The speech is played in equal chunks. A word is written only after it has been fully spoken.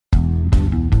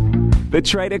The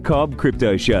Trader Cobb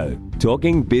Crypto Show,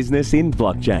 talking business in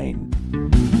blockchain.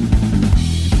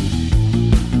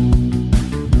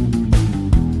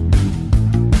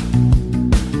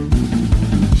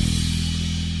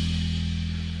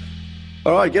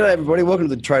 All right, g'day everybody. Welcome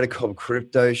to the Trader Cobb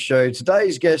Crypto Show.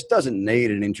 Today's guest doesn't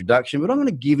need an introduction, but I'm going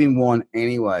to give him one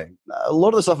anyway. A lot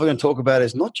of the stuff we're going to talk about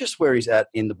is not just where he's at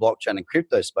in the blockchain and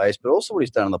crypto space, but also what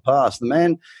he's done in the past. The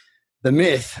man, the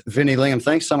myth, Vinny Lingham.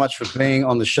 Thanks so much for being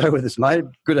on the show with us, mate.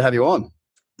 Good to have you on.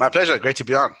 My pleasure. Great to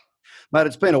be on. Mate,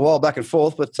 it's been a while back and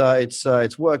forth, but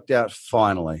it's worked out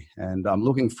finally, and I'm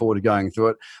looking forward to going through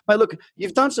it. Mate, look,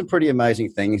 you've done some pretty amazing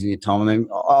things in your time. I mean,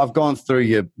 I've gone through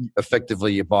your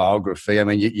biography. I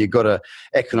mean, you got an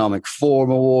Economic Forum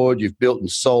Award. You've built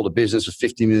and sold a business for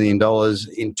 $50 million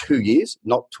in 2 years,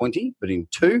 not 20, but in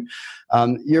 2.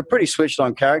 You're a pretty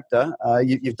switched-on character.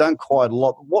 You've done quite a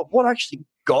lot. What actually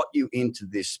got you into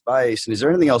this space, and is there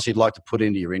anything else you'd like to put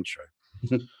into your intro?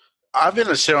 I've been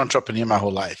a serial entrepreneur my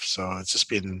whole life, so it's just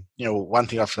been, one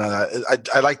thing after another.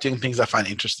 I like doing things I find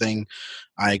interesting.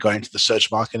 I got into the search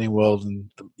marketing world in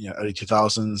the early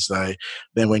 2000s. I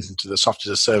then went into the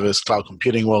software as a service, cloud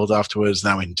computing world afterwards.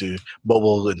 Then I went into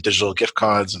mobile and digital gift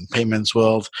cards and payments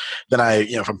world.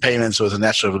 Then from payments, it was a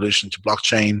natural evolution to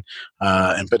blockchain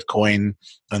and Bitcoin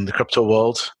and the crypto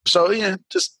world. So,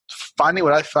 just finding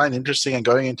what I find interesting and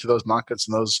going into those markets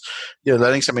and those,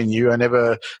 learning something new. A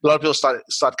lot of people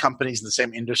start companies in the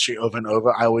same industry over and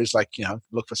over. I always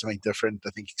look for something different. I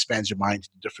think expands your mind to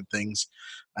different things.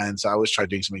 And so I always try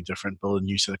doing something different, build a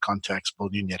new set of contacts,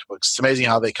 build new networks. It's amazing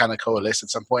how they kind of coalesce at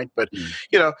some point, but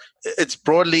it's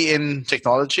broadly in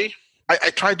technology. I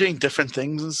try doing different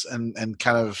things and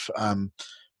kind of,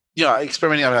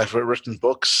 experimenting. I've written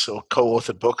books or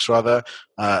co-authored books rather.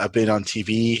 I've been on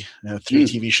TV, 3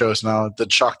 TV shows now.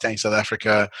 Did Shark Tank South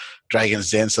Africa,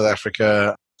 Dragon's Den South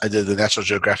Africa. I did the National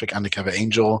Geographic Undercover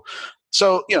Angel.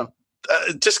 So,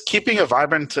 just keeping a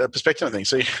vibrant perspective on things.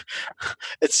 So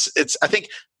it's. I think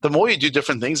the more you do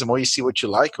different things, the more you see what you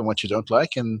like and what you don't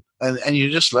like, and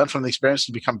you just learn from the experience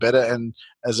to become better and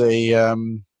as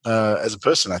a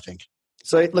person, I think.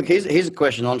 So, look, here's a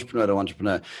question, entrepreneur to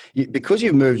entrepreneur. Because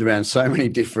you've moved around so many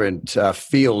different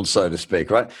fields, so to speak,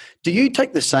 right? Do you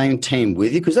take the same team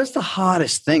with you? Because that's the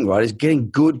hardest thing, right, is getting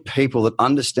good people that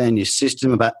understand your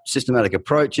system, about systematic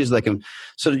approaches. They can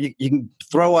you can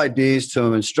throw ideas to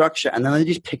them and structure, and then they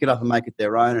just pick it up and make it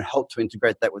their own and help to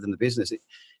integrate that within the business.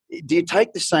 Do you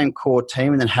take the same core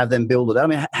team and then have them build it out? I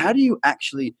mean, how do you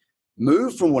actually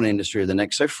move from one industry to the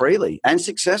next so freely and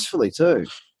successfully too?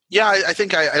 Yeah, I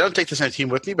think I don't take the same team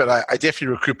with me, but I definitely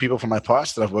recruit people from my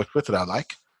past that I've worked with that I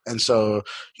like. And so,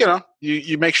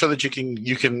 you make sure that you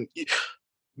can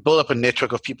build up a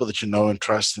network of people that you know and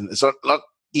trust. And it's a lot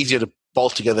easier to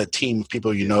bolt together a team of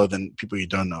people you know than people you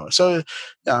don't know. So,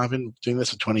 I've been doing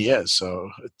this for 20 years.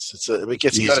 So it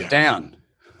gets easier. You got it down.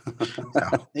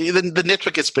 The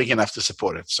network gets big enough to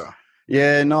support it. So.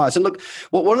 Yeah, nice. And look,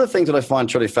 one of the things that I find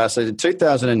truly fascinating, in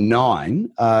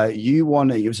 2009, you won,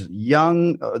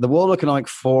 the World Economic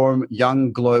Forum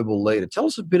Young Global Leader. Tell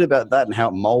us a bit about that and how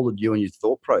it molded you and your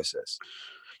thought process.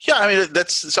 Yeah, I mean,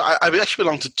 I actually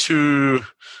belong to 2,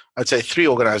 I'd say 3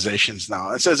 organizations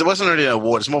now. So it wasn't really an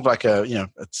award. It's more of like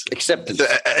it's acceptance.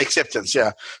 Acceptance,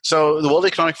 yeah. So the World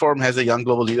Economic Forum has a Young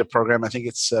Global Leader program. I think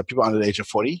it's people under the age of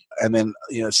 40. And then,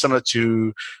 similar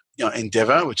to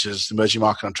Endeavor, which is Emerging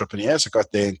Market Entrepreneurs. I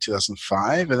got there in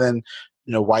 2005, and then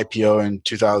YPO in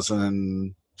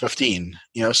 2015.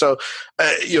 So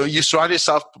you surround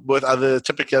yourself with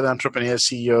typically other entrepreneurs,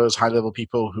 CEOs, high level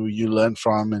people who you learn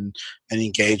from and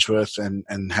engage with,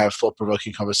 and have thought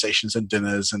provoking conversations and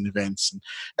dinners and events,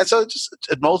 and so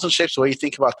it molds and shapes the way you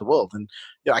think about the world. And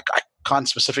I can't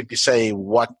specifically say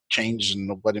what changed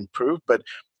and what improved, but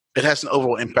it has an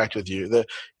overall impact with you.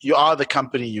 You are the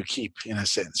company you keep, in a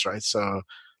sense, right? So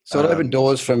it opened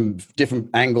doors from different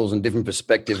angles and different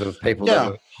perspectives of people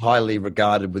that are highly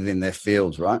regarded within their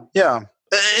fields, right? Yeah.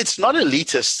 It's not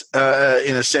elitist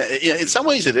in a sense. In some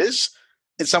ways it is.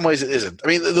 In some ways it isn't. I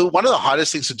mean, one of the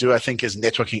hardest things to do, I think, is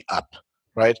networking up.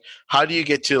 Right? How do you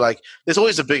get to there's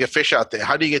always a bigger fish out there.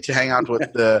 How do you get to hang out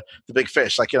with the big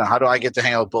fish? How do I get to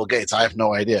hang out with Bill Gates? I have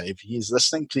no idea. If he's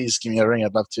listening, please give me a ring.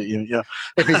 I'd love to,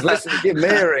 If he's listening, give me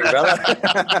a ring,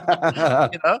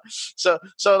 brother. So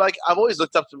I've always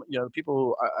looked up to, people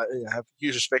who I have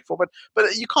huge respect for,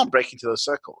 but you can't break into those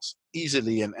circles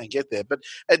easily and get there. But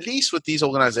at least with these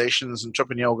organizations,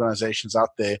 entrepreneur organizations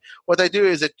out there, what they do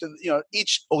is that,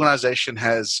 each organization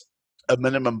has a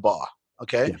minimum bar.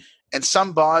 Okay. Yeah. And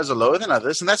some bars are lower than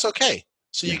others, and that's okay.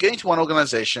 So you get into one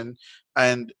organization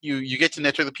and you get to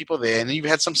network the people there, and then you've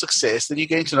had some success. Then you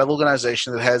get into another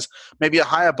organization that has maybe a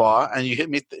higher bar, and you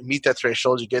meet that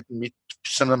threshold. You get to meet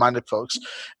similar-minded folks.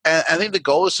 And I think the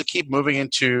goal is to keep moving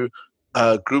into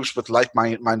groups with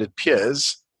like-minded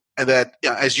peers, and that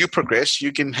as you progress,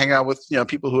 you can hang out with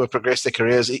people who have progressed their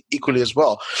careers equally as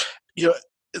well.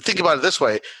 Think about it this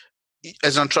way.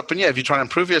 As an entrepreneur, if you're trying to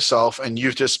improve yourself and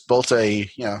you've just built a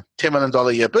 $10 million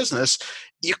a year business,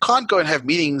 you can't go and have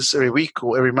meetings every week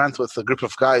or every month with a group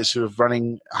of guys who are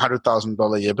running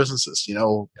 $100,000 a year businesses,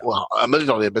 well, $1 million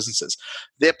a year businesses.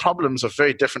 Their problems are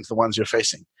very different to the ones you're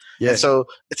facing. Yeah. And so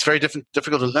it's very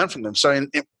difficult to learn from them. So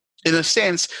in a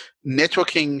sense,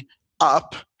 networking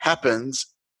up happens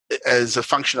as a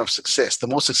function of success. The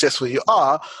more successful you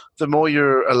are, the more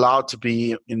you're allowed to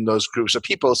be in those groups of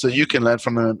people so you can learn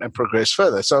from them and progress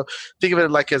further. So think of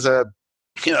it like as a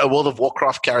World of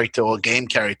Warcraft character or a game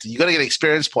character. You got to get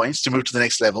experience points to move to the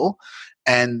next level.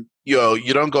 And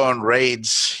you don't go on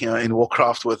raids in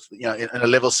Warcraft with in a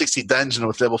level 60 dungeon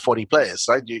with level 40 players,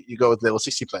 right? You go with level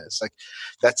 60 players. Like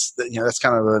that's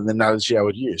kind of the analogy I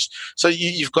would use. So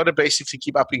you've got to basically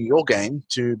keep upping your game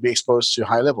to be exposed to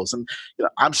high levels. And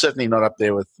I'm certainly not up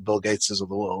there with Bill Gateses of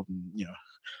the world,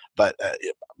 but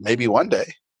maybe one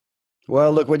day.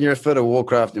 Well, look, when you refer to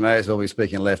Warcraft, you may as well be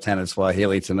speaking left-handed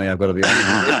Swahili to me. I've got to be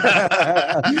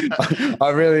honest. I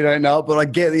really don't know, but I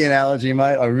get the analogy,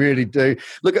 mate. I really do.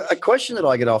 Look, a question that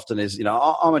I get often is,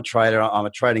 I'm a trader. I'm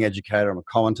a trading educator. I'm a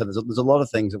commentator. There's a lot of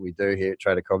things that we do here at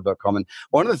tradercobb.com. And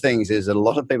one of the things is that a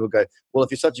lot of people go, well,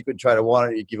 if you're such a good trader, why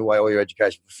don't you give away all your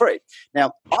education for free?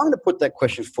 Now, I'm going to put that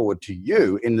question forward to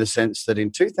you in the sense that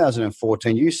in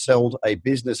 2014, you sold a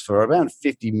business for around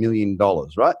 $50 million,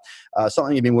 right?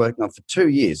 Something you've been working on for 2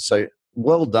 years. So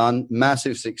well done.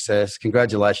 Massive success.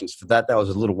 Congratulations for that. That was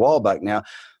a little while back now.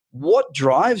 What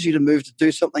drives you to move to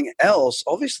do something else?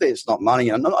 Obviously, it's not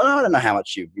money. I don't know how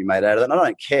much you made out of that. I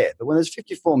don't care. But when there's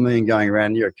 54 million going around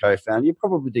and you're a co-founder, you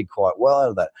probably did quite well out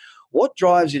of that. What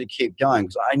drives you to keep going?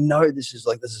 Because I know there's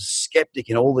a skeptic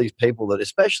in all these people that,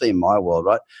 especially in my world,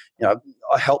 right?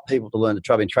 I help people to learn to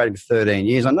trade. I've been trading for 13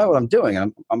 years. I know what I'm doing.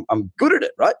 And I'm good at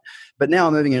it, right? But now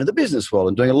I'm moving into the business world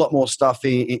and doing a lot more stuff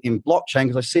in blockchain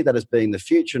because I see that as being the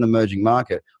future and emerging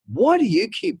market. Why do you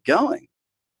keep going?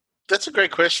 That's a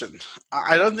great question.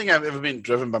 I don't think I've ever been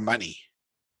driven by money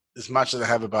as much as I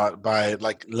have by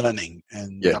like learning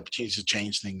and the opportunity to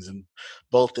change things and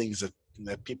build things that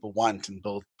people want and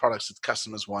build products that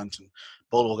customers want and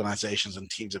build organizations and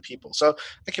teams of people. So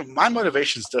my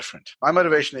motivation is different. My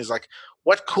motivation is like,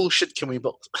 what cool shit can we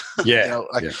build? Yeah.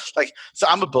 So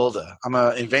I'm a builder, I'm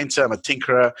an inventor, I'm a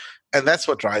tinkerer, and that's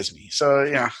what drives me.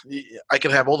 So I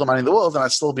could have all the money in the world and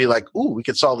I'd still be like, ooh, we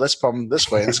could solve this problem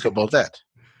this way. Let's go build that.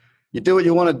 You do what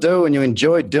you want to do and you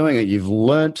enjoy doing it. You've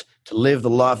learnt to live the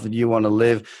life that you want to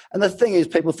live. And the thing is,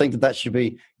 people think that should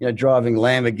be, driving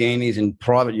Lamborghinis and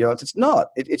private yachts. It's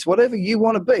not. It's whatever you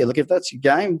want to be. Look, if that's your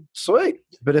game, sweet.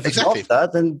 But if it's not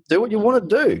that, then do what you want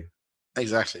to do.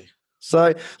 Exactly.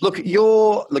 So, look,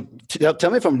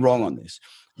 tell me if I'm wrong on this.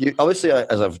 You obviously,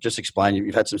 as I've just explained,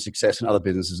 you've had some success in other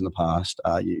businesses in the past.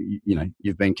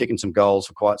 You've been kicking some goals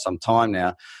for quite some time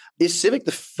now. Is Civic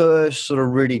the first sort of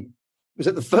really? Was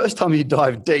it the first time you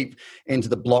dived deep into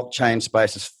the blockchain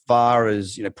space as far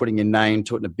as, putting your name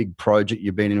to it in a big project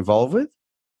you've been involved with?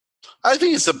 I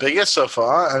think it's the biggest so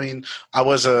far. I mean,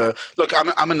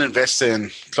 I'm an investor in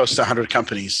close to 100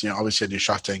 companies. Obviously I do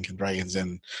Shark Tank and Dragons,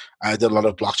 and I did a lot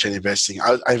of blockchain investing.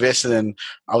 I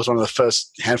was one of the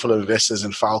first handful of investors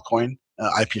in Filecoin,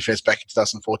 IPFS back in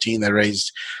 2014. They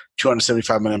raised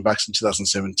 $275 million in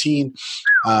 2017.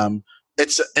 And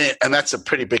that's a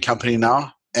pretty big company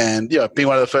now. And being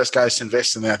one of the first guys to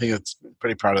invest in there, I think it's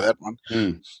pretty proud of that one.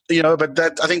 But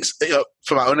that I think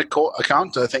for my own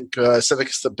account, I think Civic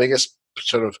is the biggest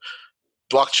sort of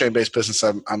blockchain-based business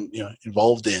I'm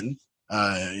involved in.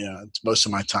 It's most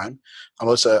of my time. I'm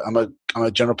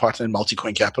a general partner in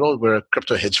Multicoin Capital. We're a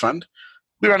crypto hedge fund.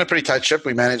 We run a pretty tight ship.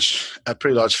 We manage a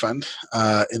pretty large fund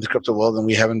in the crypto world, and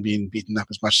we haven't been beaten up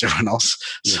as much as everyone else.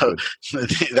 So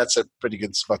that's a pretty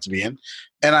good spot to be in.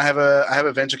 And I have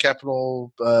a venture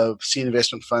capital seed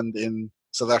investment fund in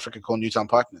South Africa called Newtown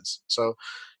Partners. So,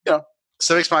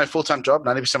 Civic's my full-time job.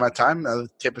 90% of my time,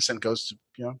 10% goes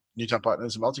to Newtown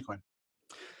Partners and Multicoin.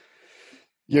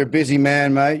 You're a busy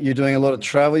man, mate. You're doing a lot of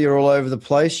travel. You're all over the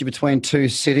place. You're between two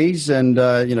cities, and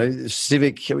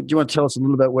Civic. Do you want to tell us a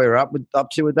little bit where you're up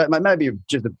to with that? Maybe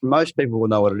just most people will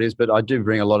know what it is, but I do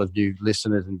bring a lot of new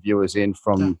listeners and viewers in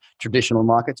from traditional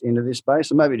markets into this space.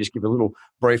 So maybe just give a little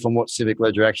brief on what Civic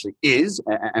Ledger actually is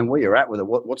and where you're at with it.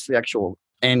 What's the actual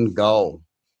end goal?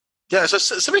 Yeah, so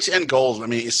Civic's end goal, I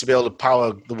mean, is to be able to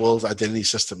power the world's identity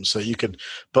system. So you could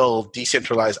build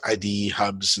decentralized ID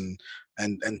hubs and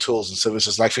tools and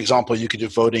services. Like, for example, you could do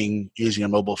voting using a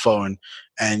mobile phone,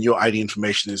 and your ID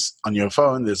information is on your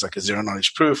phone. There's like a zero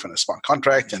knowledge proof and a smart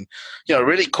contract, and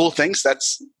really cool things.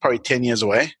 That's probably 10 years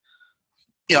away.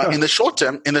 In the short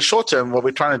term, what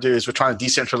we're trying to do is we're trying to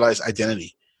decentralize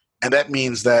identity, and that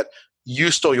means that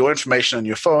you store your information on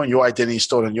your phone, your identity is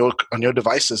stored on your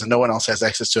devices, and no one else has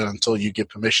access to it until you give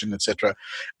permission, etc.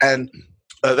 And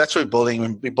that's what we're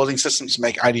building. We're building systems to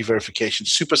make ID verification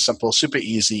super simple, super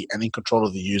easy, and in control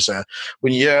of the user.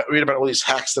 When you read about all these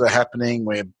hacks that are happening,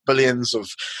 where billions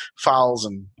of files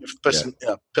and personal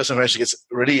information gets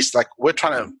released, like, we're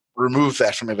trying to remove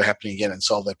that from ever happening again and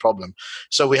solve that problem.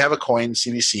 So we have a coin,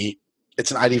 CBC. It's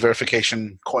an ID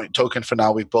verification coin token for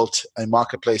now. We've built a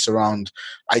marketplace around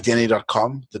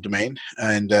identity.com, the domain,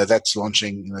 and that's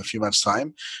launching in a few months'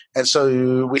 time. And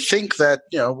so we think that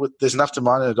there's enough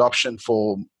demand and adoption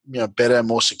for better,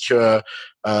 more secure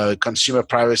consumer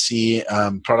privacy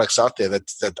products out there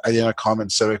that identity.com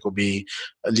and Civic will be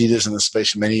leaders in the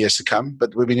space for many years to come.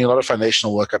 But we've been doing a lot of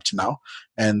foundational work up to now,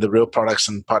 and the real products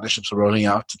and partnerships are rolling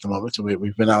out at the moment. And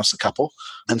we've announced a couple,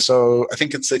 and so I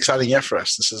think it's an exciting year for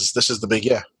us. This is the big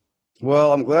year.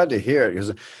 Well, I'm glad to hear it,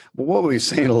 because what we've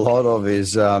seen a lot of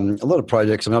is a lot of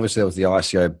projects. I mean, obviously, there was the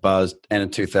ICO buzz end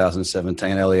of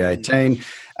 2017, early 18.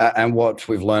 And what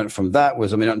we've learned from that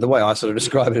was, I mean, the way I sort of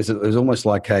describe it is it was almost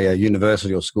like a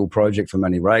university or school project for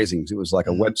many raisings. It was like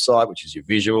a website, which is your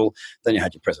visual. Then you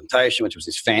had your presentation, which was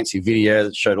this fancy video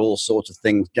that showed all sorts of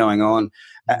things going on.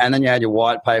 And then you had your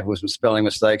white paper with some spelling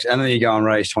mistakes. And then you go and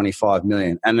raise 25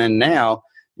 million. And then now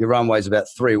your runway is about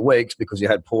 3 weeks because you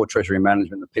had poor treasury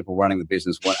management. The people running the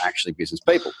business weren't actually business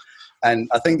people. And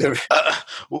I think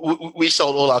we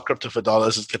sold all our crypto for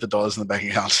dollars and get the dollars in the bank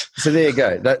account. So there you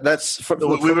go.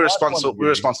 We were responsible. We were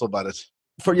responsible about it.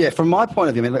 From my point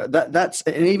of view, I mean, that's,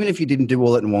 and even if you didn't do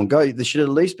all that in one go, there should at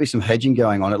least be some hedging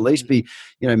going on. At least be,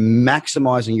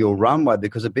 maximizing your runway,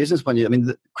 because a business,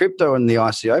 the crypto and the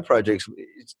ICO projects,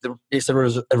 it's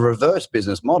a reverse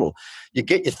business model. You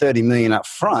get your 30 million up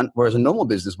front, whereas a normal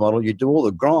business model, you do all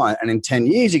the grind, and in 10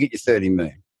 years you get your 30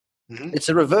 million. Mm-hmm. It's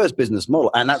a reverse business model,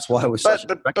 and that's why we're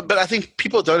But I think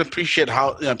people don't appreciate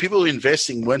how people who are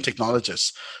investing weren't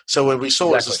technologists. So when we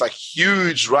saw was this like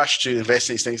huge rush to invest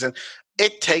in these things, and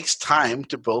it takes time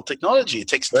to build technology. It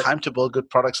takes time to build good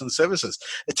products and services.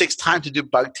 It takes time to do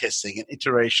bug testing and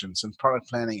iterations and product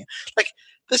planning. Like,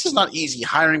 this is not easy.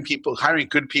 Hiring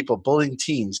good people, building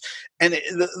teams, and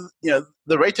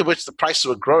the rate at which the prices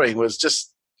were growing was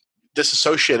just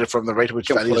disassociated from the rate at which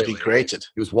value is being created.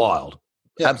 It was wild.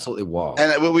 Yeah. Absolutely wild.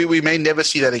 And we may never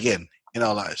see that again in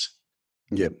our lives.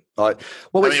 Yeah.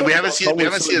 We haven't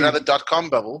seen another .com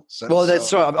bubble.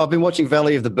 That's right. I've been watching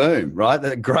Valley of the Boom, right?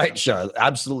 That great show.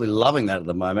 Absolutely loving that at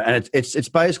the moment. And it's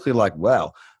basically like,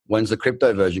 wow, when's the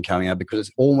crypto version coming out? Because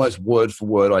it's almost word for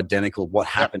word identical what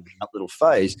happened in that little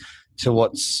phase to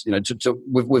what's,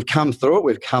 we've come through it,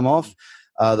 we've come off.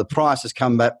 The price has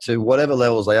come back to whatever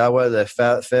levels they are, whether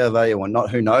they're fair value or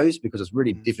not, who knows, because it's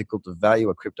really difficult to value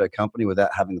a crypto company without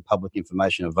having the public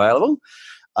information available.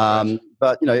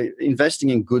 But, investing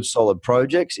in good, solid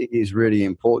projects is really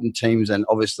important. Teams, and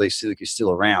obviously Civic is still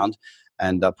around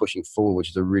and pushing forward, which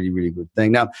is a really, really good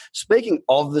thing. Now, speaking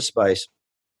of the space,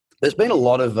 there's been a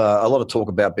lot of talk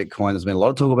about Bitcoin. There's been a lot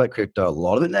of talk about crypto, a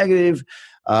lot of it negative.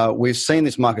 We've seen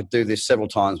this market do this several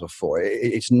times before.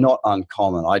 It's not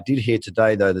uncommon. I did hear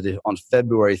today, though, that on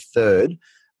February 3rd,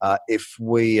 if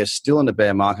we are still in the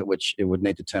bear market, which it would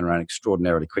need to turn around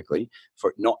extraordinarily quickly for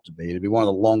it not to be, it'd be one of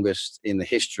the longest in the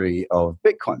history of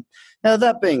Bitcoin. Now,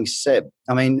 that being said,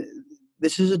 I mean,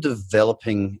 this is a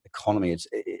developing economy.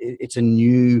 It's a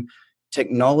new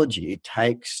technology. It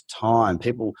takes time.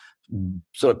 People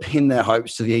sort of pin their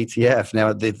hopes to the ETF.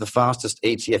 Now, the fastest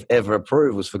ETF ever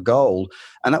approved was for gold,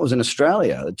 and that was in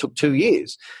Australia. It took 2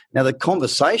 years. Now, the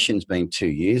conversation's been 2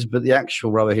 years, but the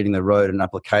actual rubber hitting the road and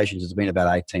applications has been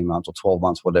about 18 months or 12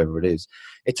 months, whatever it is.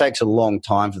 It takes a long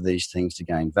time for these things to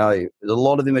gain value. There's a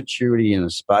lot of immaturity in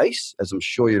the space, as I'm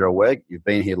sure you're aware. You've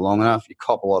been here long enough. You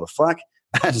cop a lot of flack,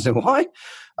 as do I.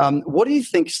 What do you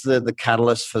think is the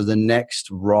catalyst for the next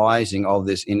rising of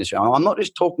this industry? I'm not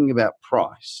just talking about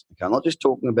price. Okay? I'm not just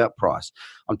talking about price.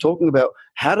 I'm talking about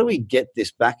how do we get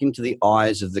this back into the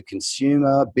eyes of the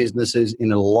consumer, businesses,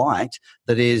 in a light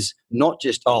that is not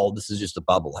just, this is just a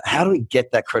bubble. How do we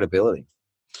get that credibility?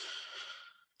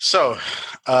 So,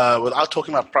 without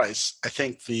talking about price, I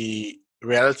think the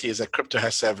reality is that crypto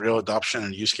has to have real adoption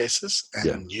and use cases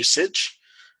and usage.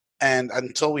 And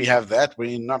until we have that,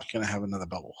 we're not going to have another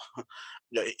bubble.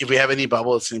 If we have any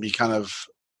bubble, it's going to be kind of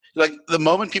like the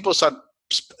moment people start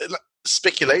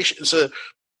speculation, so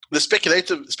the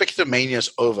speculative mania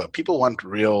is over. People want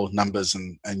real numbers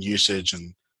and usage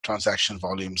and transaction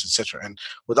volumes, etc. And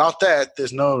without that,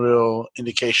 there's no real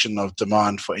indication of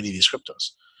demand for any of these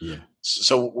cryptos. Yeah.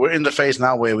 So we're in the phase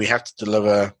now where we have to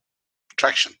deliver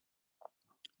traction.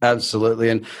 Absolutely.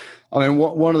 And I mean,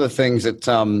 one of the things that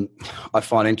I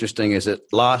find interesting is that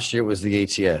last year was the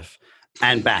ETF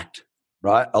and backed,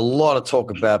 right? A lot of talk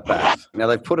about backed. Now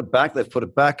they've put it back.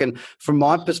 And from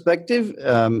my perspective,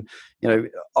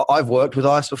 I've worked with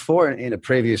ICE before in a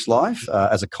previous life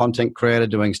as a content creator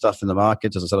doing stuff in the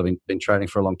markets. As I said, I've been trading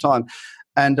for a long time.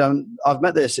 And I've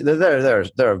met this. They're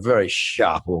a very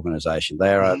sharp organization.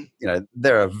 They're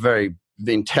a very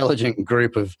intelligent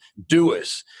group of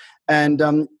doers. And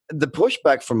the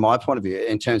pushback from my point of view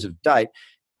in terms of date,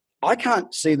 I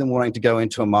can't see them wanting to go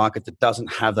into a market that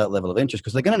doesn't have that level of interest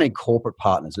because they're going to need corporate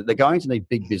partners. They're going to need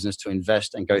big business to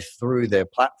invest and go through their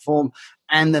platform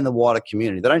and then the wider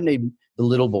community. They don't need the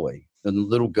little boy, the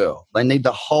little girl. They need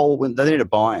the whole, they need a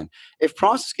buy-in. If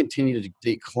prices continue to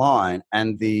decline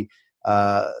and the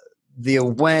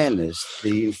awareness,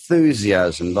 the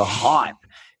enthusiasm, the hype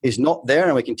is not there,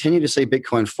 and we continue to see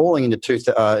Bitcoin falling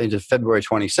into February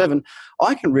 27,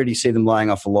 I can really see them laying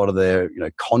off a lot of their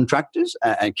contractors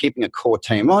and keeping a core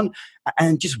team on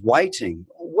and just waiting.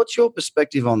 What's your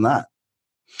perspective on that?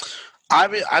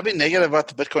 I've been negative about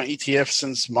the Bitcoin ETF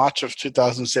since March of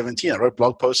 2017. I wrote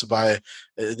blog posts about it.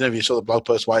 I don't know if you saw the blog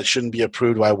post why it shouldn't be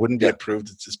approved, why it wouldn't be approved.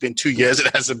 It's been 2 years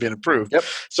it hasn't been approved. Yep.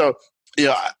 So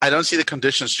I don't see the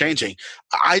conditions changing.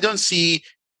 I don't see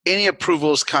any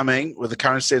approvals coming with the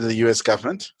current state of the U.S.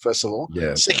 government, first of all.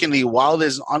 Yeah. Secondly, while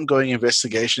there's an ongoing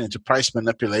investigation into price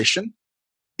manipulation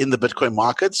in the Bitcoin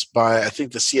markets by, I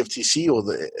think, the CFTC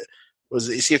was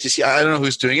the CFTC. I don't know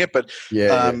who's doing it, but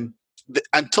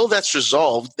until that's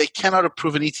resolved, they cannot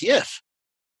approve an ETF.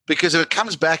 Because if it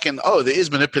comes back and, there is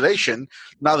manipulation,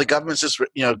 now the government's just,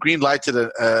 green-lighted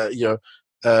like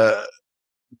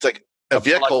a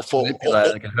vehicle for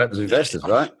that can hurt the investors,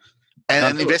 right?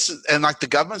 And investors, and like the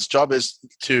government's job is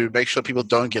to make sure people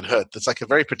don't get hurt. It's like a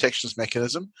very protectionist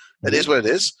mechanism. It is what it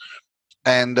is.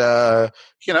 And,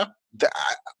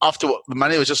 after the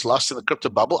money was just lost in the crypto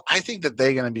bubble, I think that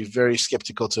they're going to be very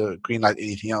skeptical to greenlight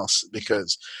anything else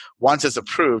because once it's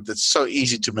approved, it's so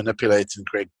easy to manipulate and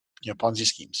create Ponzi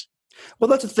schemes. Well,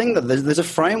 that's the thing, that there's a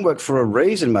framework for a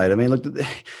reason, mate. I mean, look,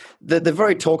 the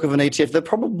very talk of an ETF, there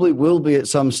probably will be at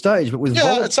some stage, but with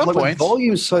at some point,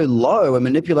 volume so low and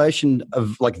manipulation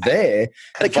of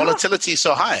and volatility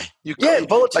so high.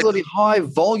 Volatility high,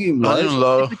 volume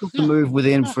low. It's difficult to move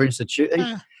within for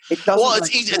institutions.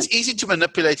 It's easy to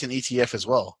manipulate an ETF as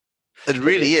well. It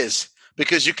really is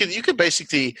because you can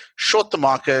basically short the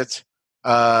market.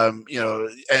 And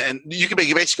you can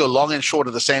basically go long and short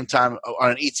at the same time on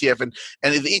an ETF. And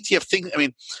the ETF thing, I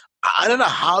mean, I don't know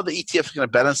how the ETF is going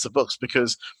to balance the books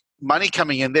because money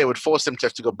coming in there would force them to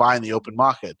have to go buy in the open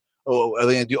market. Or are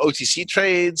they going to do OTC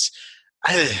trades?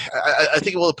 I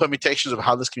think of all the permutations of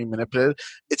how this can be manipulated.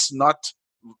 It's not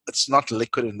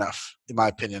liquid enough, in my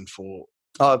opinion, for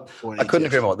I couldn't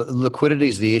agree more. The liquidity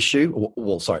is the issue.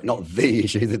 Well, sorry, not the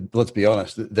issue. Let's be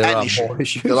honest. There are more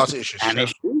issues. There are lots of issues.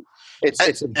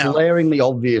 It's a glaringly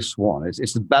obvious one.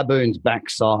 It's the baboon's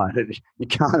backside. You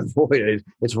can't avoid it.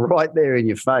 It's right there in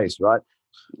your face, right?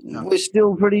 Yeah. We're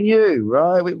still pretty new,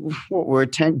 right?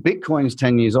 Bitcoin's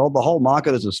 10 years old. The whole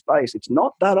market is a space. It's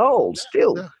not that old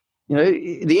still. Yeah.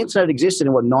 The internet existed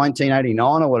in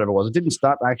 1989 or whatever it was. It didn't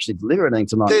start to actually deliver anything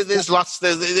to There's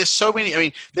so many. I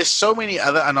mean, there's so many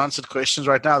other unanswered questions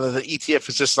right now that the ETF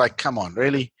is just like, come on,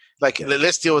 really? Like,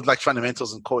 let's deal with like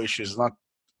fundamentals and core issues. Not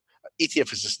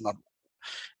ETF is just not.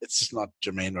 It's just not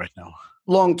germane right now.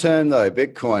 Long term, though,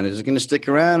 Bitcoin, is it going to stick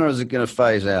around or is it going to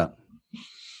phase out?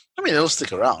 I mean, it'll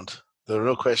stick around. The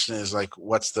real question is like,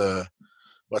 what's the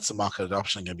market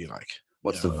adoption going to be like?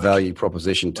 What's the value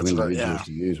proposition to individuals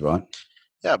to use, right?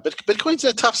 Yeah, but Bitcoin's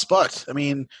a tough spot. I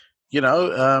mean,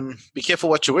 be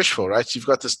careful what you wish for, right? You've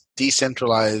got this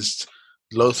decentralized,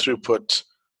 low throughput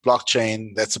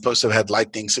blockchain that's supposed to have had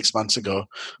Lightning 6 months ago,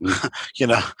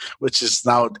 which is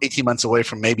now 18 months away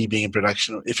from maybe being in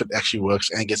production if it actually works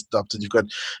and gets adopted. You've got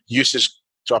usage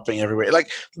dropping everywhere.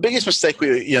 Like the biggest mistake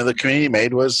the community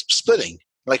made was splitting.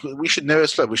 Like we should never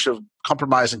split. We should have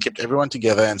compromised and kept everyone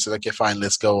together and said, okay, fine,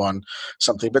 let's go on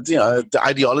something. But the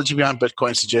ideology behind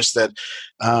Bitcoin suggests that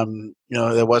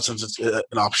there wasn't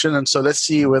an option, and so let's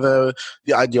see whether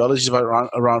the ideologies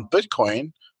around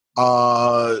Bitcoin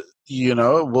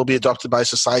will be adopted by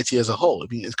society as a whole. I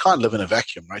mean, it can't live in a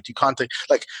vacuum, right? You can't take,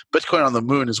 like, Bitcoin on the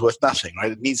moon is worth nothing,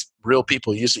 right? It needs real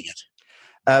people using it.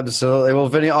 Absolutely. Well,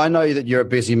 Vinny, I know that you're a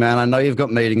busy man. I know you've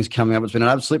got meetings coming up. It's been an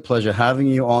absolute pleasure having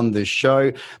you on the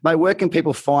show. Mate, where can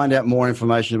people find out more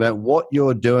information about what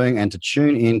you're doing and to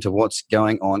tune in to what's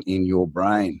going on in your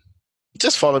brain?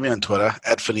 Just follow me on Twitter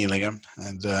 @Vinny Lingham,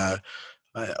 and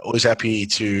always happy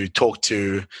to talk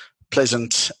to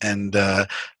pleasant and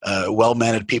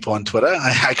well-mannered people on Twitter.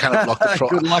 I kind of block the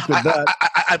trolls. Good luck with that.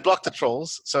 I block the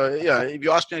trolls. So if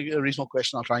you ask me a reasonable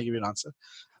question, I'll try and give you an answer.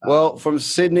 Well, from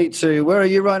Sydney to where are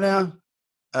you right now?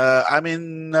 I'm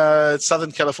in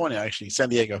Southern California, actually, San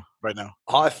Diego right now.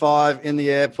 High five in the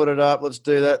air. Put it up. Let's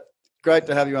do that. Great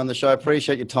to have you on the show.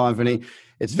 Appreciate your time, Vinny.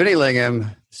 It's Vinny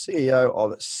Lingham, CEO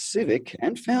of Civic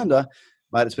and founder.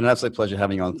 Mate, it's been an absolute pleasure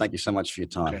having you on. Thank you so much for your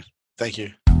time. Okay. Thank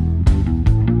you.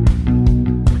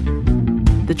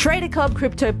 The Trader Cobb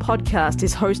Crypto Podcast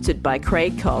is hosted by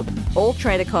Craig Cobb. All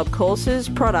Trader Cobb courses,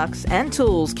 products, and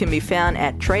tools can be found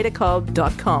at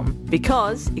tradercobb.com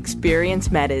because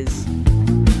experience matters.